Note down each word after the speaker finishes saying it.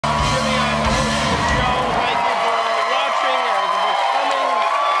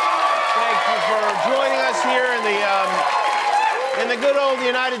good old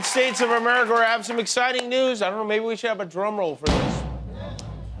United States of America, we have some exciting news. I don't know, maybe we should have a drum roll for this.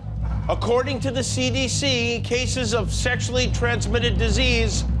 According to the CDC, cases of sexually transmitted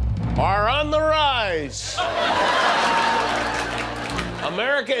disease are on the rise.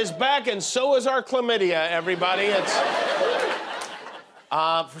 America is back, and so is our chlamydia, everybody.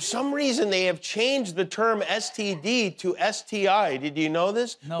 For some reason, they have changed the term STD to STI. Did you know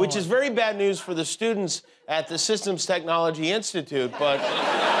this? No. Which is very bad news for the students at the Systems Technology Institute, but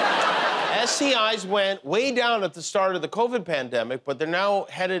STIs went way down at the start of the COVID pandemic, but they're now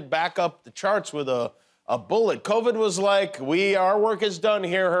headed back up the charts with a bullet. COVID was like, our work is done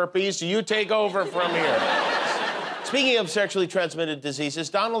here, herpes, you take over from here. Speaking of sexually transmitted diseases,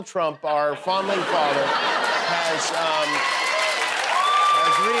 Donald Trump, our fondling father, has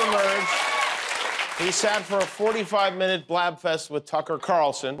reemerged. He sat for a 45-minute blab fest with Tucker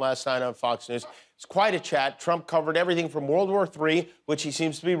Carlson last night on Fox News. It's quite a chat. Trump covered everything from World War III, which he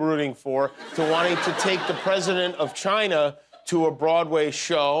seems to be rooting for, to wanting to take the president of China to a Broadway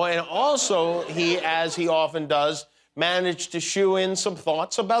show. And also, he, as he often does, managed to shoe in some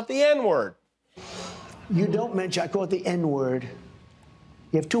thoughts about the N-word. You don't mention, I call it the N-word.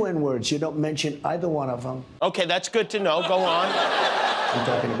 You have two N-words. You don't mention either one of them. Okay, that's good to know. Go on. I'm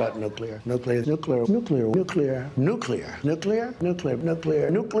talking about nuclear. Nuclear. Nuclear. Nuclear. Nuclear. Nuclear. Nuclear. Nuclear.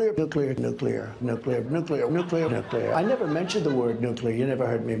 Nuclear. Nuclear. Nuclear. Nuclear. Nuclear. Nuclear. Nuclear. Nuclear. I never mentioned the word nuclear. You never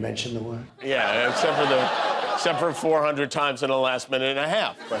heard me mention the word. Yeah, except for 400 times in the last minute and a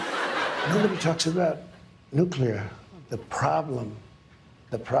half. But nobody talks about nuclear. The problem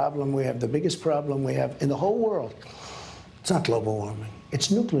we have, the biggest problem we have in the whole world, it's not global warming.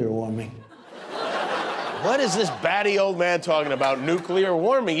 It's nuclear warming. What is this batty old man talking about, nuclear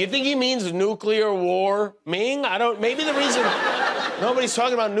warming? You think he means nuclear war-ming? Maybe the reason nobody's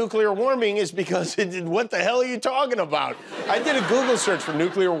talking about nuclear warming is because what the hell are you talking about? I did a Google search for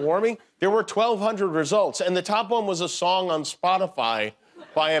nuclear warming. There were 1,200 results, and the top one was a song on Spotify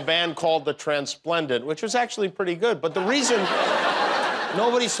by a band called The Transplendent, which was actually pretty good. But the reason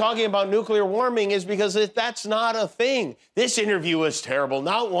nobody's talking about nuclear warming is because that's not a thing. This interview was terrible.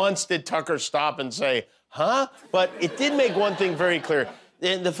 Not once did Tucker stop and say, huh? But it did make one thing very clear.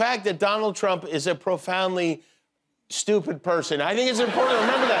 The fact that Donald Trump is a profoundly stupid person. I think it's important to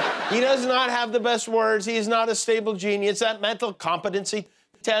remember that. He does not have the best words. He is not a stable genius. That mental competency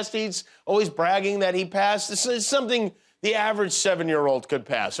test, he's always bragging that he passed. This is something the average 7-year-old could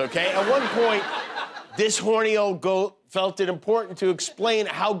pass, okay? At one point, this horny old goat felt it important to explain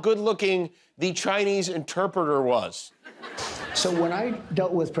how good-looking the Chinese interpreter was. So when I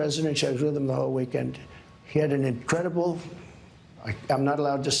dealt with President Xi, I was with him the whole weekend. He had an incredible, I'm not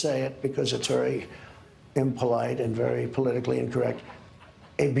allowed to say it because it's very impolite and very politically incorrect,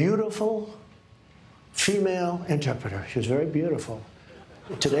 a beautiful female interpreter. She was very beautiful.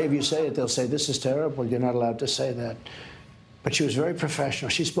 Today, if you say it, they'll say, this is terrible, you're not allowed to say that. But she was very professional.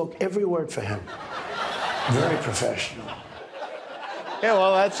 She spoke every word for him. Very professional. Yeah,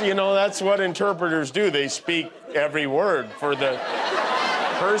 well, that's what interpreters do. They speak every word for the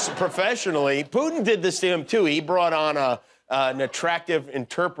person professionally. Putin did this to him, too. He brought on an attractive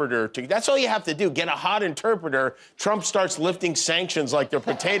interpreter. That's all you have to do, get a hot interpreter. Trump starts lifting sanctions like they're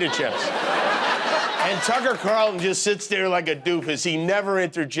potato chips. And Tucker Carlson just sits there like a doofus. He never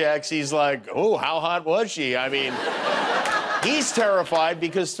interjects. He's like, oh, how hot was she? I mean, he's terrified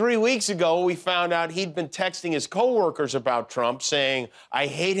because 3 weeks ago we found out he'd been texting his coworkers about Trump saying, I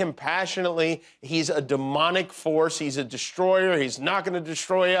hate him passionately. He's a demonic force. He's a destroyer. He's not going to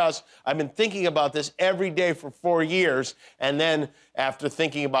destroy us. I've been thinking about this every day for 4 years. And then after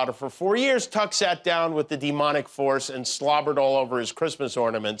thinking about it for 4 years, Tuck sat down with the demonic force and slobbered all over his Christmas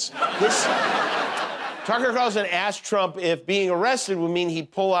ornaments. Tucker Carlson asked Trump if being arrested would mean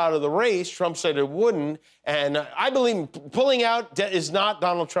he'd pull out of the race. Trump said it wouldn't. And I believe pulling out is not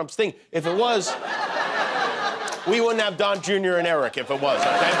Donald Trump's thing. If it was, we wouldn't have Don Jr. and Eric if it was,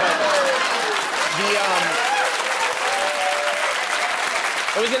 okay?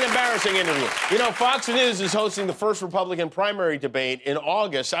 But it was an embarrassing interview. You know, Fox News is hosting the first Republican primary debate in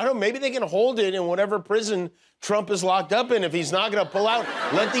August. I don't know, maybe they can hold it in whatever prison Trump is locked up in. If he's not going to pull out,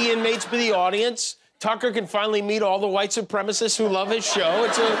 let the inmates be the audience. Tucker can finally meet all the white supremacists who love his show.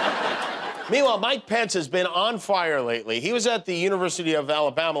 Meanwhile, Mike Pence has been on fire lately. He was at the University of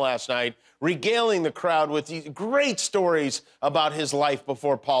Alabama last night, regaling the crowd with these great stories about his life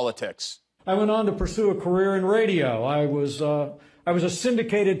before politics. I went on to pursue a career in radio. I was a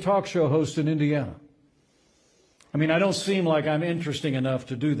syndicated talk show host in Indiana. I mean, I don't seem like I'm interesting enough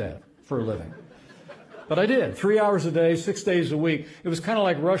to do that for a living. But I did, 3 hours a day, 6 days a week. It was kind of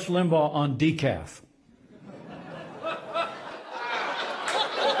like Rush Limbaugh on decaf.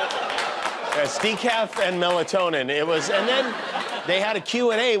 That's decaf and melatonin. It was, and then they had a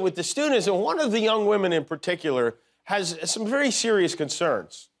Q&A with the students, and one of the young women in particular has some very serious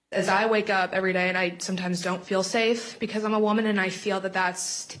concerns. As I wake up every day and I sometimes don't feel safe because I'm a woman and I feel that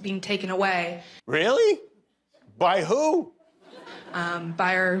that's being taken away. Really? By who?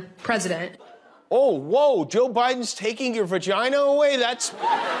 By our president. Oh, whoa, Joe Biden's taking your vagina away? That's,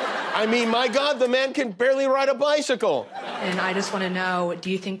 I mean, my God, the man can barely ride a bicycle. And I just want to know,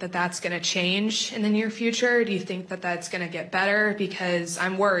 do you think that that's going to change in the near future? Do you think that that's going to get better? Because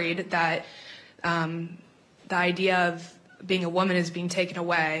I'm worried that the idea of being a woman is being taken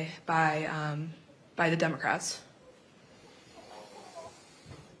away by the Democrats.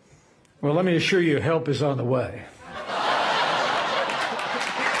 Well, let me assure you, help is on the way.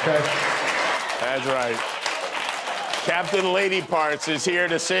 Okay? That's right. Captain Lady Parts is here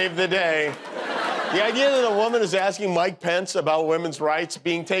to save the day. The idea that a woman is asking Mike Pence about women's rights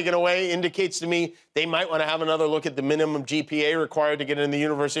being taken away indicates to me they might want to have another look at the minimum GPA required to get into the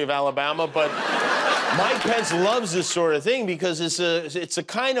University of Alabama, but Mike Pence loves this sort of thing because it's a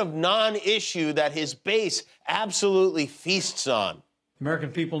kind of non-issue that his base absolutely feasts on.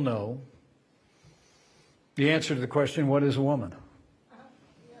 American people know the answer to the question, what is a woman?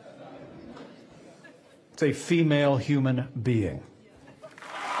 It's a female human being.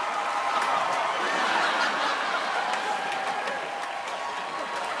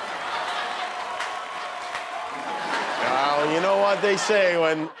 Well, you know what they say,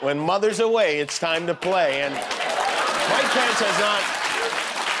 when mother's away, it's time to play. And Mike Pence has not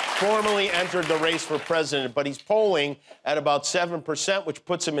formally entered the race for president, but he's polling at about 7%, which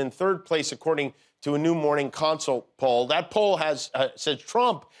puts him in third place, according to a new Morning Consult poll. That poll says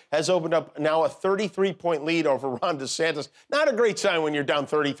Trump has opened up now a 33-point lead over Ron DeSantis. Not a great sign when you're down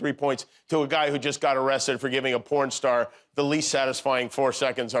 33 points to a guy who just got arrested for giving a porn star the least satisfying 4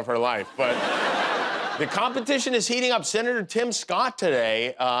 seconds of her life. But the competition is heating up. Senator Tim Scott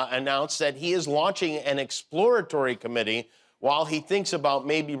today announced that he is launching an exploratory committee while he thinks about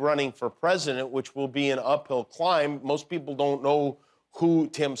maybe running for president, which will be an uphill climb. Most people don't know who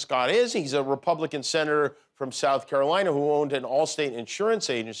Tim Scott is. He's a Republican senator from South Carolina who owned an Allstate insurance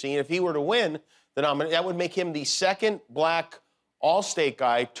agency. And if he were to win the nomination, that would make him the second black Allstate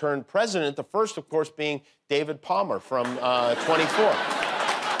guy turned president, the first, of course, being David Palmer from 24.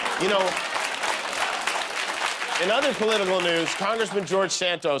 You know, in other political news, Congressman George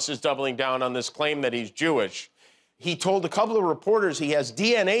Santos is doubling down on this claim that he's Jewish. He told a couple of reporters he has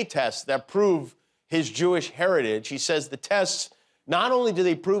DNA tests that prove his Jewish heritage. He says the tests, not only do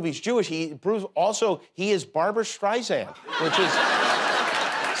they prove he's Jewish, he proves also he is Barbra Streisand, which is...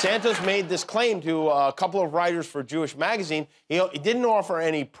 Santos made this claim to a couple of writers for Jewish Magazine. He didn't offer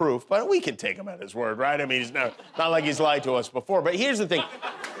any proof, but we can take him at his word, right? I mean, he's not like he's lied to us before. But here's the thing.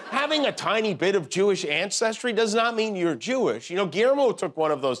 Having a tiny bit of Jewish ancestry does not mean you're Jewish. You know, Guillermo took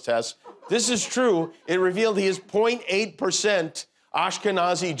one of those tests. This is true. It revealed he is 0.8%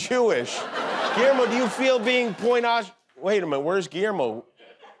 Ashkenazi Jewish. Guillermo, do you feel being Wait a minute, where's Guillermo?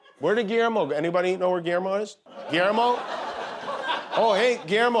 Where did Guillermo go? Anybody know where Guillermo is? Guillermo? Oh, hey,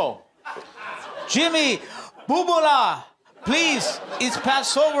 Guillermo. Jimmy, Bubula, please, it's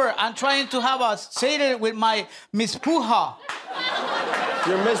Passover. I'm trying to have a Seder with my Miss Puja.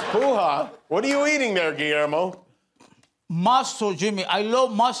 Your Miss Puja? What are you eating there, Guillermo? Masto, Jimmy. I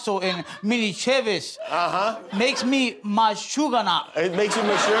love masto and mini cheves. Uh-huh. Makes me mashugana. It makes you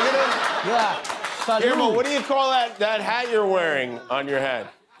mashugana? Yeah. Salud. Guillermo, what do you call that hat you're wearing on your head?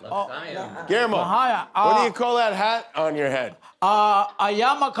 Guillermo, what do you call that hat on your head?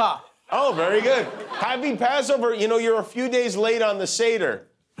 Ayamaka. Oh, very good. Happy Passover. You know, you're a few days late on the Seder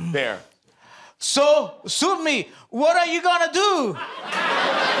there. So, suit me, what are you gonna do?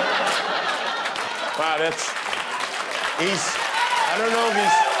 Wow, I don't know if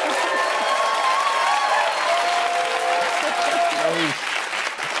he's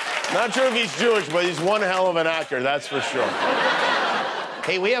not sure if he's Jewish, but he's one hell of an actor, that's for sure.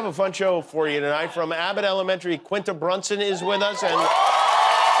 Hey, we have a fun show for you tonight. From Abbott Elementary, Quinta Brunson is with us, and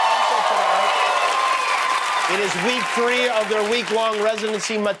it is week 3 of their week-long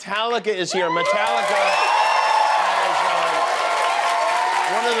residency. Metallica is here. Metallica is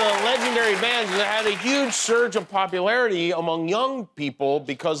one of the legendary bands that had a huge surge of popularity among young people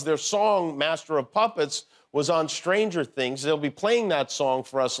because their song, Master of Puppets, was on Stranger Things. They'll be playing that song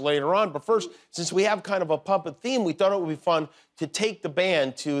for us later on. But first, since we have kind of a puppet theme, we thought it would be fun to take the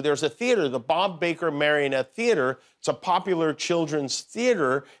band to, there's a theater, the Bob Baker Marionette Theater. It's a popular children's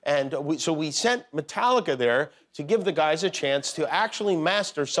theater. And so we sent Metallica there to give the guys a chance to actually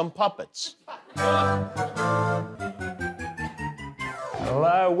master some puppets.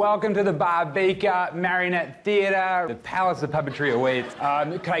 Hello, welcome to the Bob Baker Marionette Theater. The Palace of Puppetry awaits.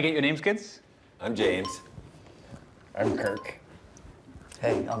 Can I get your names, kids? I'm James. I'm Kirk.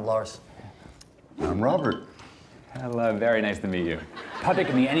 Hey, I'm Lars. I'm Robert. Hello, very nice to meet you. Puppet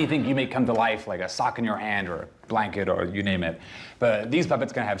can be anything you make come to life, like a sock in your hand or a blanket or you name it. But these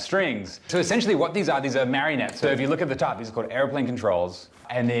puppets can have strings. So essentially what these are marionettes. So if you look at the top, these are called airplane controls.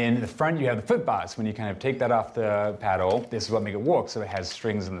 And then in the front, you have the foot bars. When you kind of take that off the paddle, this is what makes it walk. So it has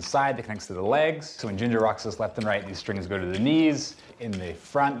strings on the side that connects to the legs. So when Ginger rocks us left and right, these strings go to the knees. In the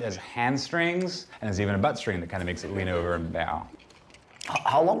front, there's hand strings, and there's even a butt string that kind of makes it lean over and bow.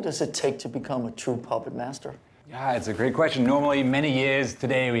 How long does it take to become a true puppet master? Yeah, it's a great question. Normally, many years.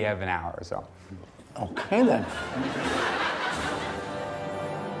 Today, we have an hour or so. Okay, then.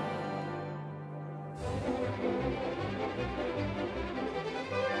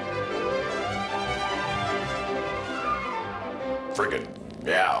 Friggin'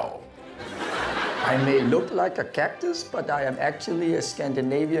 meow. I may look like a cactus, but I am actually a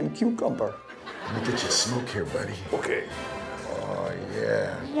Scandinavian cucumber. Let me get you a smoke here, buddy. Okay. Oh,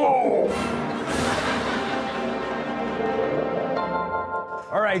 yeah.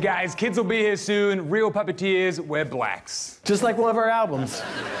 All right, guys, kids will be here soon. Real puppeteers wear blacks. Just like one of our albums.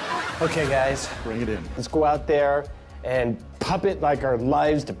 Okay, guys. Bring it in. Let's go out there and puppet like our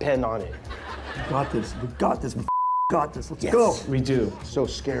lives depend on it. We got this. We got this. We got this. Let's Yes, go. we do. So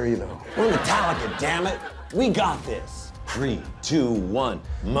scary, though. We're Metallica, damn it. We got this. 3, 2, 1.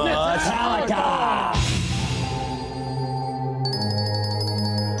 Metallica!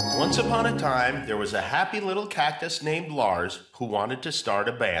 Once upon a time, there was a happy little cactus named Lars who wanted to start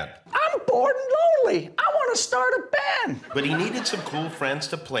a band. I'm bored and lonely. I want to start a band. But he needed some cool friends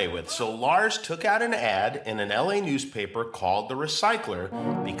to play with, so Lars took out an ad in an LA newspaper called The Recycler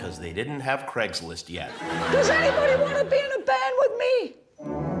because they didn't have Craigslist yet. Does anybody want to be in a band with me?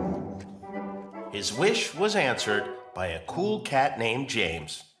 His wish was answered by a cool cat named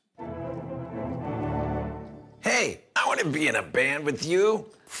James. Hey, I want to be in a band with you.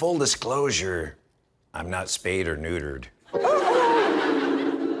 Full disclosure, I'm not spayed or neutered.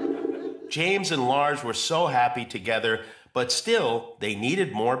 James and Lars were so happy together, but still, they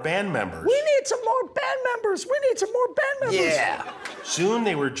needed more band members. We need some more band members. We need some more band members. Yeah. Soon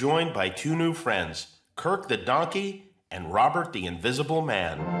they were joined by two new friends, Kirk the Donkey and Robert the Invisible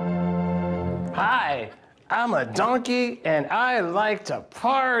Man. Hi, I'm a donkey and I like to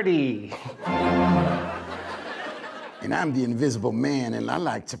party. And I'm the Invisible Man, and I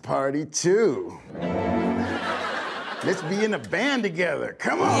like to party, too. Let's be in a band together.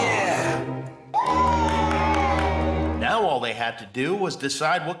 Come on. Yeah. Now all they had to do was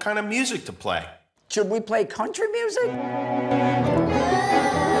decide what kind of music to play. Should we play country music?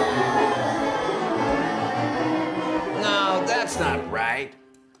 No, that's not right.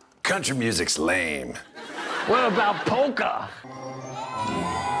 Country music's lame. What about polka?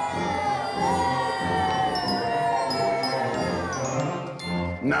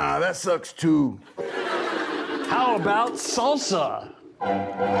 Nah, that sucks, too. How about salsa?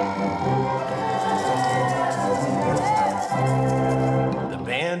 The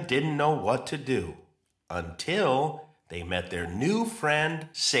band didn't know what to do until they met their new friend,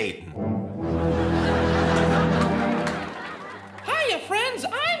 Satan. Hiya, friends,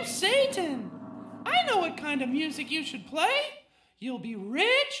 I'm Satan. I know what kind of music you should play. You'll be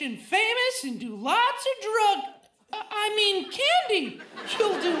rich and famous and do lots of candy.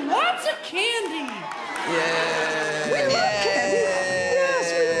 You'll do lots of candy. Yeah. We love candy. Yes,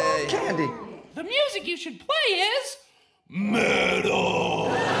 we love candy. The music you should play is metal.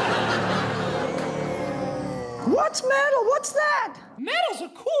 What's metal? What's that? Metal's a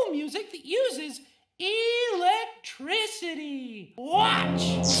cool music that uses electricity. Watch.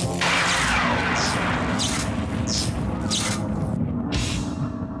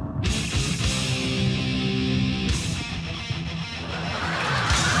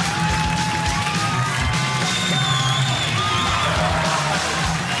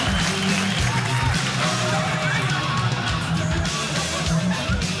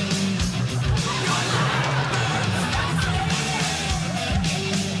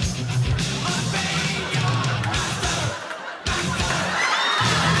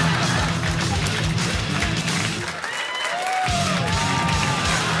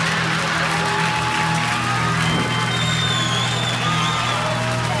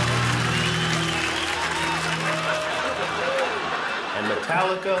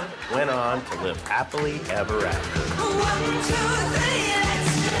 Metallica went on to live happily ever after. 1, 2, 3,